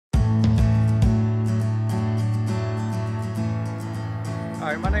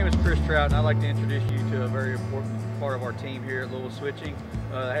All right, my name is Chris Trout, and I'd like to introduce you to a very important part of our team here at Louisville Switching.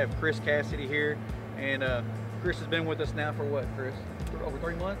 I have Chris Cassidy here, and Chris has been with us now for what, Chris? Over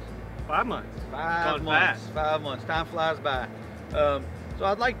 3 months? 5 months. 5 months. 5 months. Time flies by. So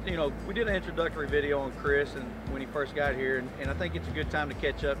I'd like to, we did an introductory video on Chris and when he first got here, and I think it's a good time to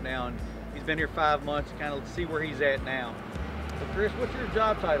catch up now. And he's been here 5 months to kind of see where he's at now. So Chris, what's your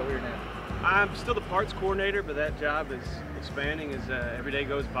job title here now? I'm still the parts coordinator, but that job is expanding as every day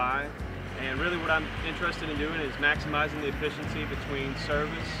goes by. And really what I'm interested in doing is maximizing the efficiency between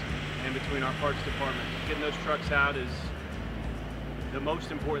service and between our parts department. Getting those trucks out is the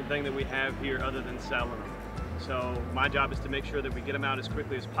most important thing that we have here other than selling them. So my job is to make sure that we get them out as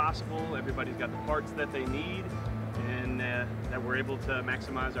quickly as possible. Everybody's got the parts that they need, and that we're able to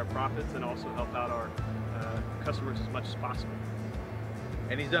maximize our profits and also help out our customers as much as possible.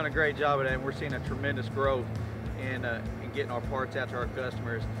 And he's done a great job of that, and we're seeing a tremendous growth in getting our parts out to our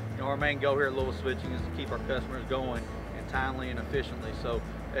customers. Our main goal here at Louisville Switching is to keep our customers going and timely and efficiently. So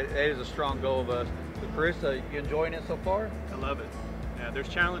that is a strong goal of us. So Chris, you enjoying it so far? I love it. There's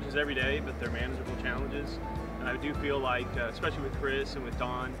challenges every day, but they're manageable challenges. And I do feel like, especially with Chris and with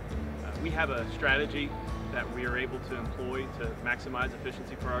Don, we have a strategy that we are able to employ to maximize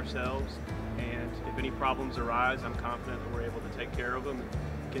efficiency for ourselves. And if any problems arise, I'm confident that we're able to take care of them and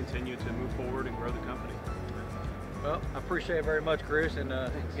continue to move forward and grow the company. Well, I appreciate it very much, Chris, and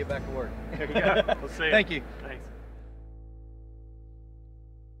get back to work. There you go. We'll see you. Thank you. Thanks.